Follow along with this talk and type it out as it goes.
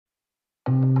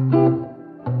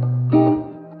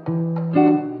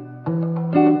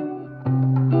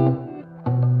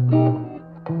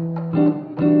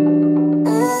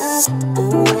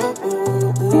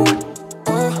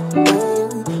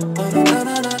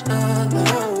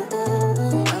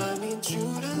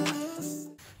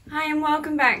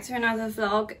back to another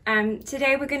vlog.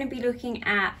 Today we're going to be looking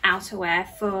at outerwear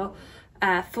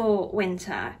for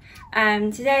winter.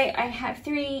 Today I have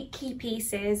 3 key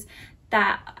pieces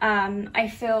that I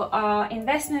feel are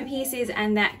investment pieces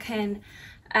and that can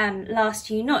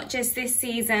last you not just this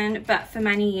season but for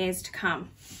many years to come.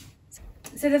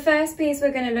 So the first piece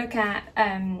we're going to look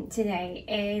at today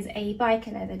is a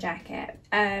biker leather jacket.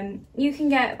 You can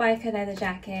get biker leather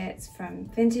jackets from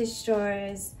vintage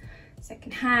stores,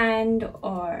 secondhand,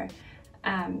 or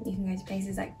you can go to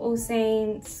places like All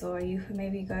Saints, or you can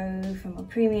maybe go for more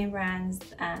premium brands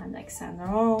like Saint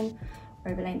Laurent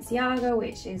or Balenciaga,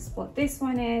 which is what this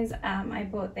one is. I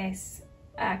bought this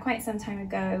quite some time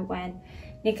ago when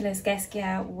Nicolas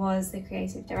Ghesquière was the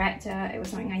creative director. It was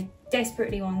something I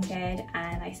desperately wanted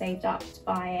and I saved up to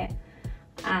buy it.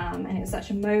 And it was such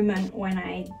a moment when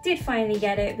I did finally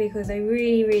get it because I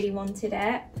really wanted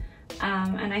it.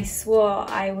 And I swore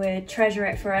I would treasure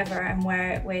it forever and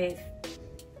wear it with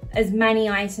as many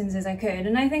items as I could.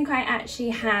 And I think I actually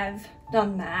have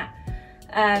done that.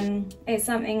 It's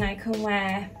something I can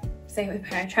wear, say, with a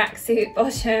pair of tracksuit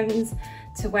bottoms,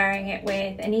 to wearing it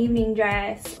with an evening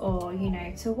dress, or, you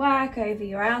know, to work over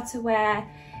your outerwear.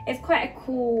 It's quite a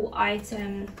cool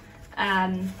item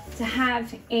to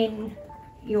have in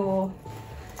your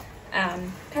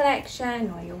collection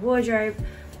or your wardrobe.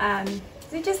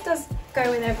 It just does go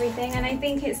with everything, and I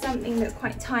think it's something that's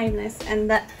quite timeless and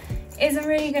that isn't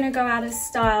really going to go out of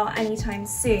style anytime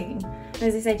soon. And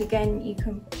as I said, again, you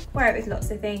can wear it with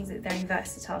lots of things. It's very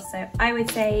versatile, so I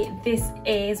would say this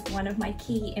is one of my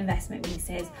key investment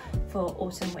pieces for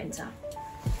autumn winter.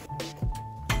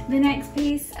 The next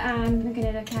piece we're going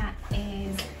to look at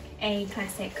is a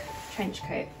classic trench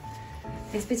coat.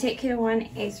 This particular one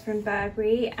is from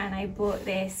Burberry and I bought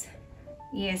this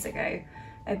years ago.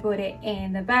 I bought it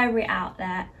in the Burberry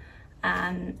outlet,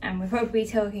 and we're probably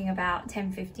talking about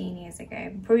 10-15 years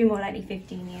ago, probably more likely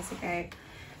 15 years ago.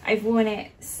 I've worn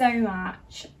it so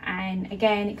much, and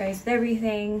again, it goes with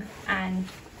everything. And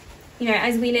you know,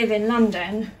 as we live in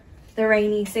London, the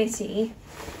rainy city,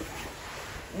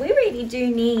 we really do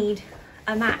need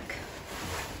a Mac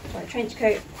or a trench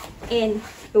coat in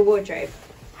the wardrobe.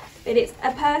 But it's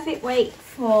a perfect weight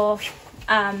for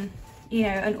you know,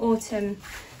 an autumn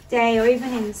day or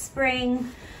even in the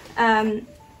spring.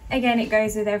 Again, it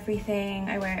goes with everything.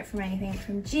 I wear it from anything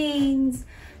from jeans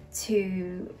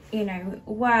to, you know,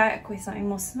 work with something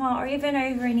more smart, or even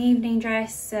over an evening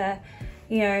dress,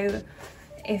 you know,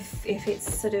 if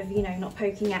it's sort of, you know, not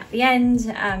poking at the end,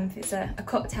 if it's a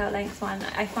cocktail length one.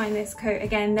 I find this coat,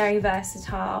 again, very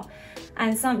versatile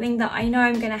and something that I know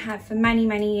I'm going to have for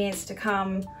many years to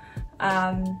come.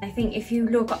 I think if you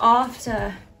look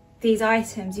after these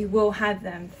items, you will have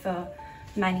them for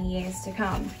many years to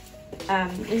come.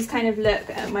 Just kind of look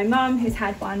at my mum, who's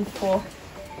had one for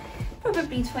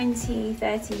probably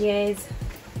 20-30 years.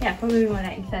 Yeah, probably more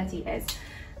like 30 years.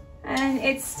 And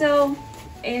it's still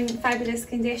in fabulous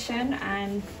condition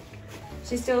and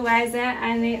she still wears it,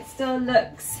 and it still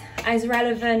looks as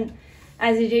relevant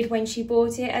as it did when she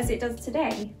bought it as it does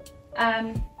today.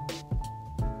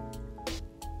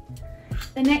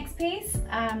 The next piece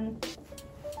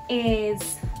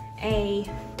is a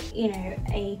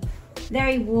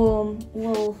very warm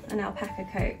wool and alpaca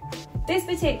coat. This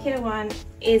particular one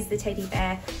is the teddy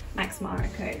bear Maxmara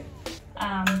coat.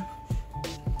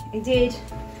 I did,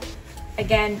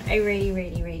 again, I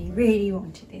really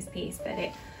wanted this piece, but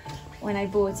when I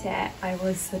bought it, I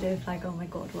was sort of like, oh my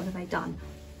god, what have I done?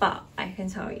 But I can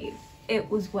tell you, it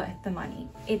was worth the money.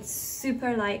 It's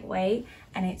super lightweight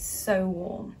and it's so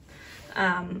warm.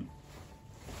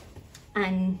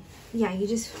 And yeah, you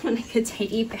just feel like a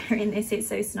teddy bear in this. It's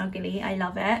so snuggly. I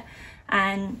love it.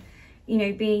 And you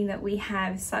know, being that we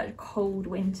have such cold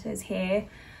winters here,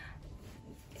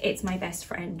 it's my best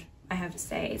friend. I have to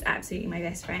say, it's absolutely my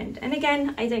best friend. And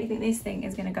again, I don't think this thing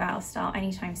is going to go out of style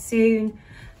anytime soon.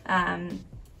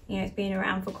 You know, it's been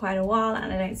around for quite a while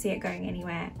and I don't see it going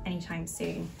anywhere anytime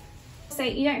soon. So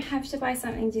you don't have to buy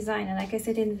something designer. Like I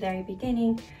said in the very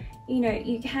beginning, you know,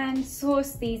 you can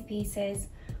source these pieces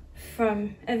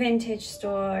from a vintage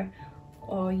store,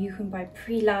 or you can buy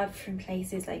pre-loved from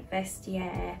places like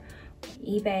Vestiaire,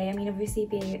 eBay. I mean, obviously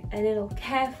be a little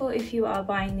careful if you are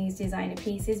buying these designer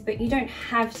pieces, but you don't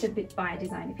have to buy a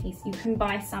designer piece. You can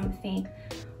buy something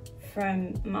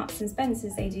from Marks and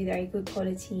Spencer's. They do very good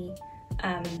quality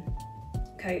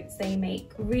coats. They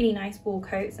make really nice wool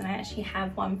coats, and I actually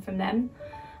have one from them,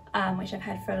 which I've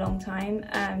had for a long time.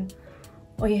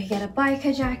 Or you get a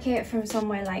biker jacket from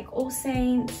somewhere like All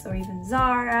Saints or even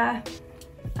Zara.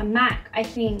 A Mac, I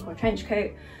think, or trench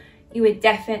coat, you would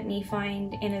definitely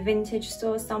find in a vintage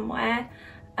store somewhere.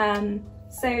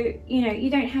 So, you know, you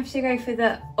don't have to go for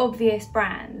the obvious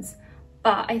brands,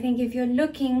 but I think if you're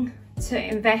looking to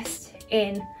invest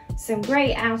in some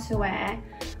great outerwear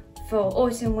for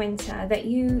autumn winter that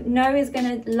you know is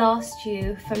going to last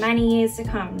you for many years to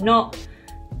come, not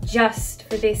just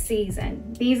for this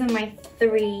season, these are my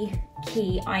 3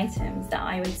 key items that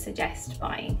I would suggest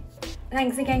buying.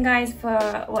 Thanks again guys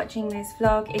for watching this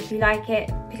vlog. If you like it,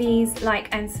 please like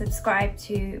and subscribe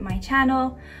to my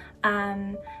channel.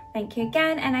 Thank you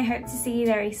again, and I hope to see you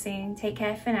very soon. Take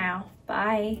care for now.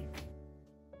 Bye.